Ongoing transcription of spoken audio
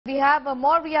have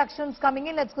more reactions coming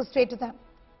in. Let's go straight to them.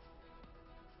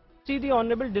 See, the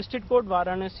Honorable District Court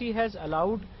Varanasi has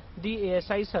allowed the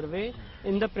ASI survey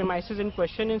in the premises in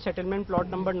question in settlement plot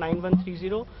number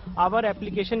 9130. Our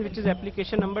application, which is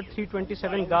application number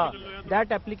 327 GA,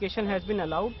 that application has been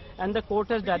allowed and the court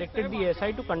has directed the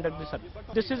ASI to conduct the survey.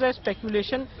 This is a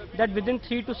speculation that within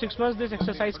 3 to 6 months this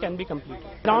exercise can be completed.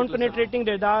 Ground penetrating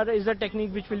radar is a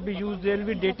technique which will be used. There will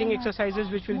be dating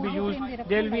exercises which will be used.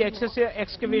 There will be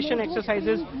excavation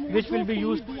exercises which will be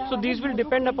used. So these will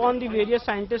depend upon the various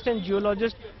scientists and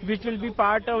geologists which will be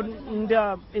part of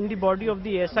in the body of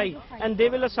the ASI, and they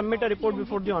will submit a report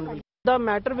before the Honorable. The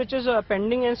matter which is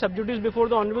pending and sub judice before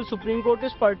the Honorable Supreme Court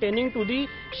is pertaining to the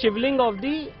shivling of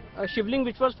the shivling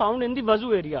which was found in the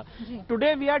Wazoo area.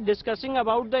 Today we are discussing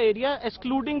about the area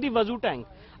excluding the Wazoo tank.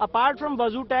 Apart from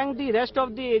Wazoo tank, the rest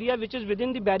of the area which is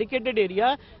within the barricaded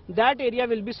area, that area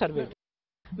will be surveyed.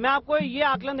 मैं आपको ये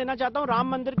आकलन देना चाहता हूँ, राम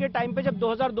मंदिर के time पे जब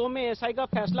 2002 में एएसआई का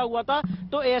फैसला हुआ था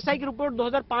तो एएसआई की रिपोर्ट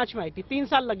 2005 में आई थी, 3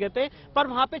 साल लग गए थे, पर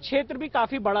वहाँ पे क्षेत्र भी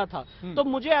काफी बड़ा था। तो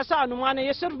मुझे ऐसा अनुमान है,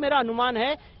 ये सिर्फ मेरा अनुमान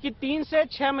है कि 3 से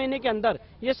 6 महीने के अंदर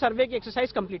ये सर्वे की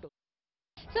एक्सरसाइज कंप्लीट हो।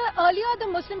 Sir, earlier the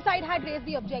Muslim side had raised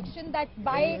the objection that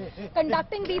by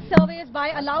conducting these surveys, by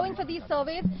allowing for these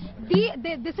surveys,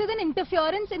 this is an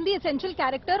interference in the essential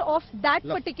character of that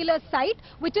particular site,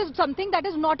 which is something that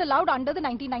is not allowed under the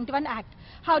 1991 Act.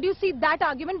 How do you see that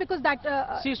argument? Because that...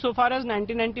 See, so far as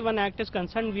 1991 Act is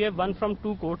concerned, we have one from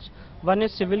 2 courts. One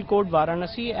is Civil Court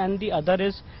Varanasi and the other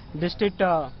is District...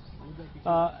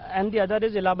 and the other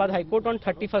is Allahabad High Court on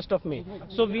 31st of May.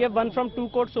 So we have one from 2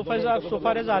 courts so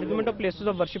far as argument of places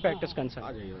of worship act is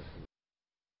concerned.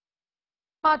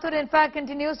 Mathur in fact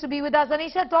continues to be with us.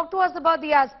 Anisha, talk to us about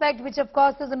the aspect which of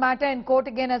course is a matter in court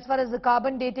again as far as the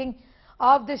carbon dating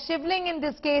of the shivling in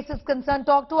this case is concerned.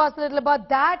 Talk to us a little about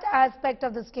that aspect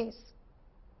of this case.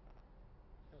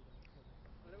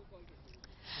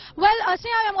 Well,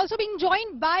 Sneha, I am also being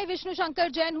joined by Vishnu Shankar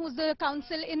Jain, who is the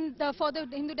counsel for the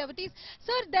Hindu devotees.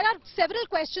 Sir, there are several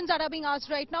questions that are being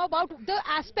asked right now about the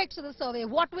aspects of the survey.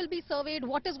 What will be surveyed?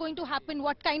 What is going to happen?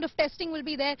 What kind of testing will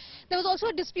be there? There was also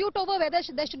a dispute over whether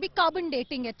there should be carbon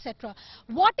dating, etc.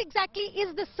 What exactly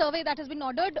is the survey that has been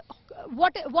ordered?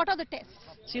 What are the tests?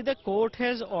 See, the court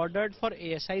has ordered for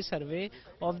ASI survey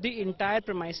of the entire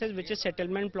premises, which is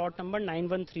settlement plot number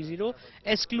 9130,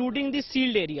 excluding the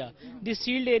sealed area. The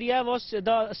sealed area was,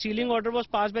 the sealing order was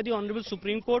passed by the Honorable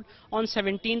Supreme Court on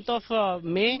 17th of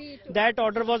May. That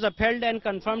order was upheld and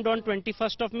confirmed on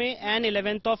 21st of May and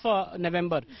 11th of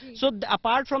November. So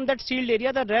apart from that sealed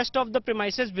area, the rest of the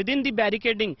premises within the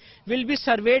barricading will be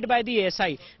surveyed by the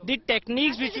ASI. The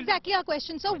techniques which... That's exactly our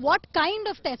question, sir. What kind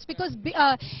of tests? Because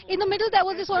in the middle there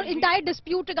was this entire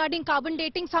dispute regarding carbon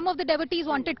dating. Some of the devotees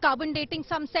wanted carbon dating,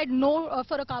 some said no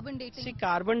for a carbon dating. See,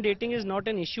 carbon dating is not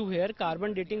an issue here.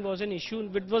 Carbon dating was an issue.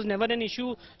 It was never an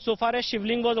issue so far as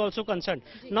shivling was also concerned.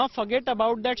 Now forget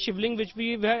about that shivling which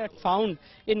we had found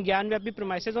in Gyanvapi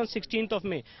premises on 16th of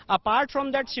May. Apart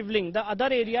from that shivling, the other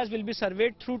areas will be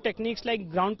surveyed through techniques like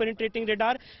ground penetrating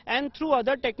radar and through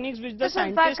other techniques which the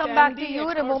scientists come back to you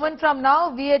in a moment from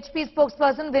now. VHP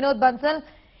spokesperson Vinod Bansal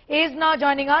is now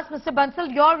joining us. Mr.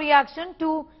 Bansal, your reaction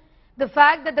to the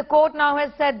fact that the court now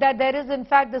has said that there is in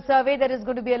fact the survey that is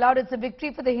going to be allowed. It's a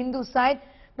victory for the Hindu side.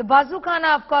 The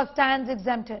Bazukhana of course stands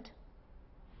exempted.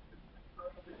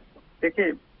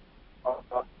 देखिए,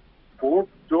 court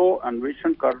जो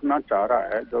अन्वेषण करना चाह रहा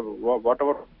है,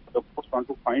 whatever the court want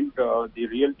to find the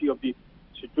reality of the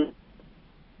situation.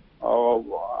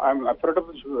 I'm afraid of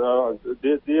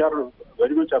they are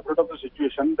very much afraid of the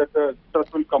situation that the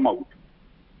truth will come out.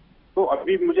 तो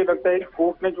अभी मुझे लगता है कि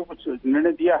कोर्ट ने जो कुछ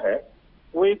निर्णय दिया है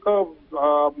वो एक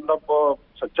मतलब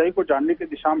सच्चाई को जानने की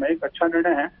दिशा में एक अच्छा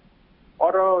निर्णय है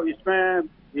और इसमें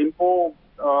इनको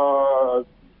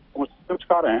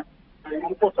समझकार हैं,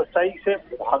 इनको सच्चाई से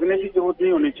भागने की जरूरत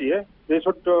नहीं होनी चाहिए. They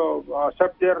should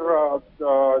accept their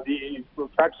the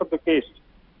facts of the case.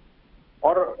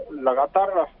 और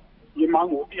लगातार ये मांग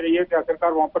होती रही है कि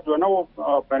आखिरकार वहाँ पर जो है ना वो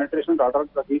पेनिट्रेशन राडार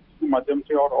तकनीक के माध्यम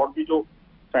से और भी जो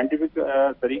साइंटिफिक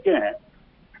तरीके हैं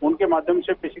उनके माध्यम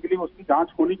से बेसिकली उसकी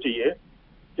जांच होनी चाहिए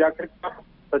कि आखिरकार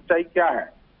सच्चाई क्या है.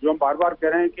 जो हम बार बार कह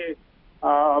रहे हैं कि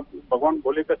भगवान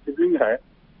भोले का शिवलिंग है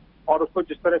और उसको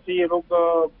जिस तरह से ये लोग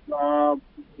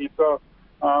एक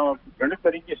घृणित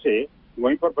तरीके से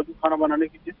वहीं पर वजू खाना बनाने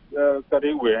की जिद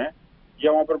करे हुए हैं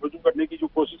या वहाँ पर वजू करने की जो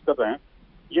कोशिश कर रहे हैं,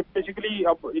 ये बेसिकली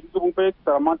अब इनके मुंह पे एक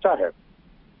तमाचा है.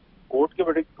 कोर्ट के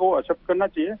वर्डिक्ट को एक्सेप्ट करना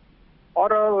चाहिए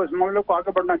और इस मामले को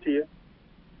आगे बढ़ना चाहिए.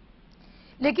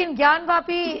 लेकिन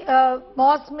ज्ञानवापी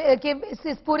मॉस्क के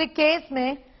इस पूरे केस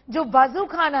में जो वजू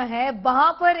खाना है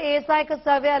वहां पर एएसआई का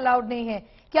सर्वे अलाउड नहीं है.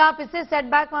 क्या आप इसे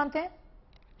सेटबैक मानते हैं?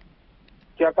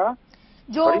 क्या कहा?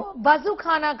 जो वजू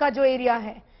खाना का जो एरिया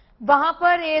है वहां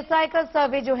पर एएसआई का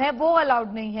सर्वे जो है वो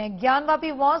अलाउड नहीं है।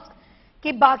 ज्ञानवापी मॉस्क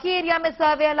की बाकी एरिया में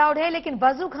सर्वे अलाउड है, लेकिन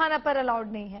वजू खाना पर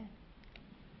अलाउड नहीं है।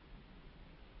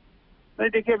 नहीं,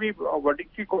 देखिए, अभी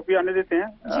वर्डिक्ट की कॉपी आने देते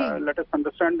हैं। Let us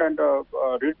understand and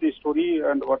read the story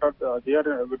and what are there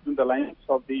between the lines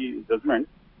of the judgement,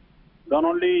 then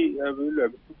only we will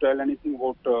tell anything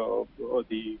about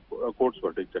the courts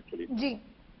verdict actually. जी,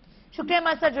 शुक्रिया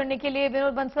हमारे साथ जुड़ने के लिए।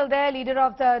 Vinod Bansal there, leader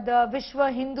of the Vishwa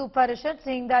Hindu Parishad,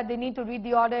 saying that they need to read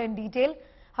the order in detail.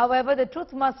 However, the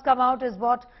truth must come out is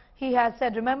what he has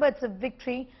said. Remember, it's a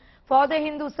victory for the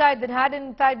Hindu side that had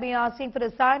in fact been asking for a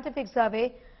scientific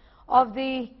survey of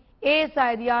the ASI,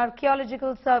 the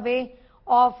Archaeological Survey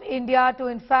of India, to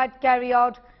in fact carry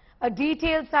out a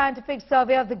detailed scientific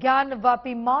survey of the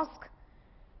Gyanvapi mosque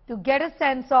to get a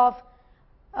sense of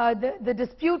the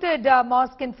disputed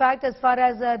mosque, in fact, as far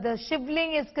as the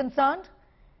Shivling is concerned.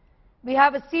 We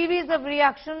have a series of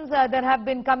reactions that have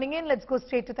been coming in. Let's go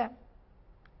straight to them.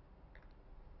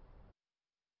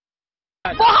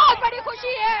 बहुत बड़ी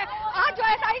खुशी है। आज जो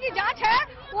SI की जांच है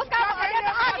उसका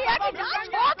आज है कि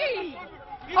जांच होगी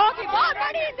बहुत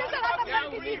बड़ी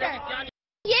जीत है।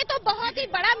 ये तो बहुत ही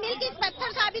बड़ा मिल्क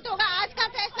इंस्पेक्टर साबित होगा आज का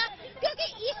फैसला,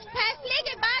 क्योंकि इस फैसले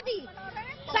के बाद ही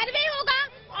सर्वे होगा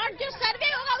और जो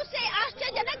सर्वे होगा उससे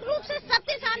आश्चर्यजनक रूप से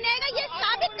सबके सामने आएगा। ये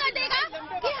साबित कर देगा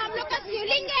कि हम लोग का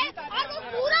शिवलिंग है और वो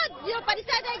पूरा जो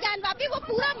परिसर है ज्ञानवापी वो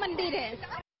पूरा मंदिर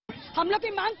है। हम लोग की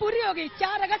मांग पूरी हो गई।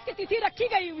 4 अगस्त की तिथि रखी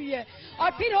गई हुई है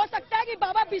और फिर हो सकता है कि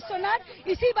बाबा विश्वनाथ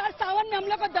इसी बार सावन में हम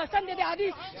लोग को दर्शन दे दे,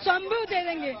 आदि स्वयंभू दे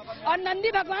देंगे और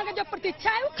नंदी भगवान का जो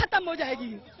प्रतीक्षा है वो खत्म हो जाएगी।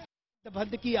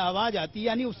 भद्द की आवाज आती,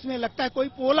 यानी उसमें लगता है कोई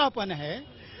पोलापन है,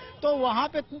 तो वहाँ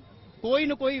पे कोई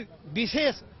न कोई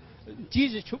विशेष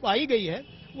चीज छुपाई गई है,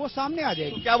 वो सामने आ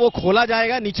जाएगी। तो क्या वो खोला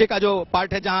जाएगा? नीचे का जो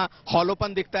पार्ट है जहाँ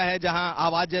हॉलोपन दिखता है, जहाँ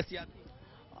आवाज जैसी आती है,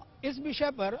 इस विषय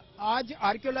पर आज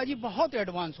आर्कियोलॉजी बहुत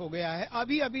एडवांस हो गया है।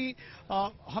 अभी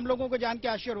हम लोगों को जान के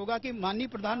आश्चर्य होगा कि माननीय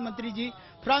प्रधानमंत्री जी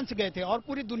फ्रांस गए थे और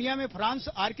पूरी दुनिया में फ्रांस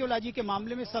आर्कियोलॉजी के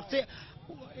मामले में सबसे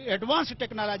एडवांस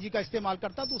टेक्नोलॉजी का इस्तेमाल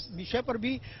करता, तो उस विषय पर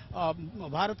भी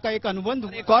भारत का एक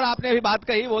अनुबंध। एक और आपने अभी बात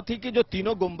कही वो थी कि जो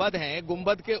तीनों गुंबद हैं,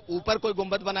 गुंबद के ऊपर कोई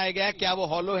गुंबद बनाया गया है, क्या वो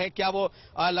हॉलो है, क्या वो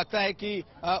लगता है कि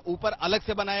ऊपर अलग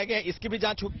से बनाया गया है, इसकी भी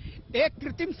जांच होगी। एक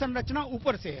कृत्रिम संरचना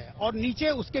ऊपर से है और नीचे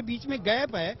उसके बीच में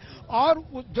गैप है और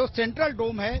जो सेंट्रल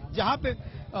डोम है जहाँ पे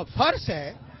फर्श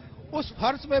है, उस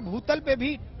फर्श पे भूतल पे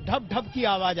भी ढप ढप की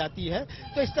आवाज आती है।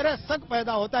 तो इस तरह शक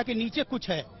पैदा होता है कि नीचे कुछ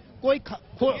है। कोई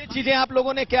ये चीजें आप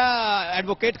लोगों ने क्या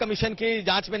एडवोकेट कमीशन की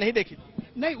जांच में नहीं देखी?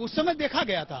 नहीं, उस समय देखा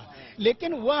गया था,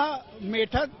 लेकिन वह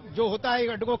मेथड जो होता है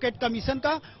एडवोकेट कमीशन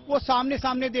का, वो सामने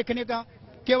सामने देखने का,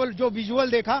 केवल जो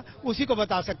विजुअल देखा उसी को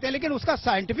बता सकते हैं, लेकिन उसका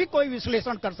साइंटिफिक कोई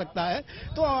विश्लेषण कर सकता है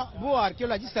तो वो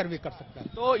आर्कियोलॉजी सर्वे कर सकता है।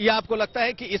 तो ये आपको लगता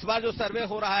है कि इस बार जो सर्वे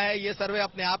हो रहा है, ये सर्वे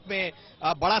अपने आप में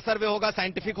बड़ा सर्वे होगा,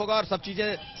 साइंटिफिक होगा और सब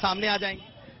चीजें सामने आ जाएंगी?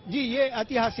 जी, ये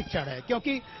ऐतिहासिक क्षण है,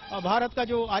 क्योंकि भारत का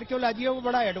जो आर्कियोलॉजी है वो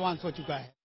बड़ा एडवांस हो चुका है।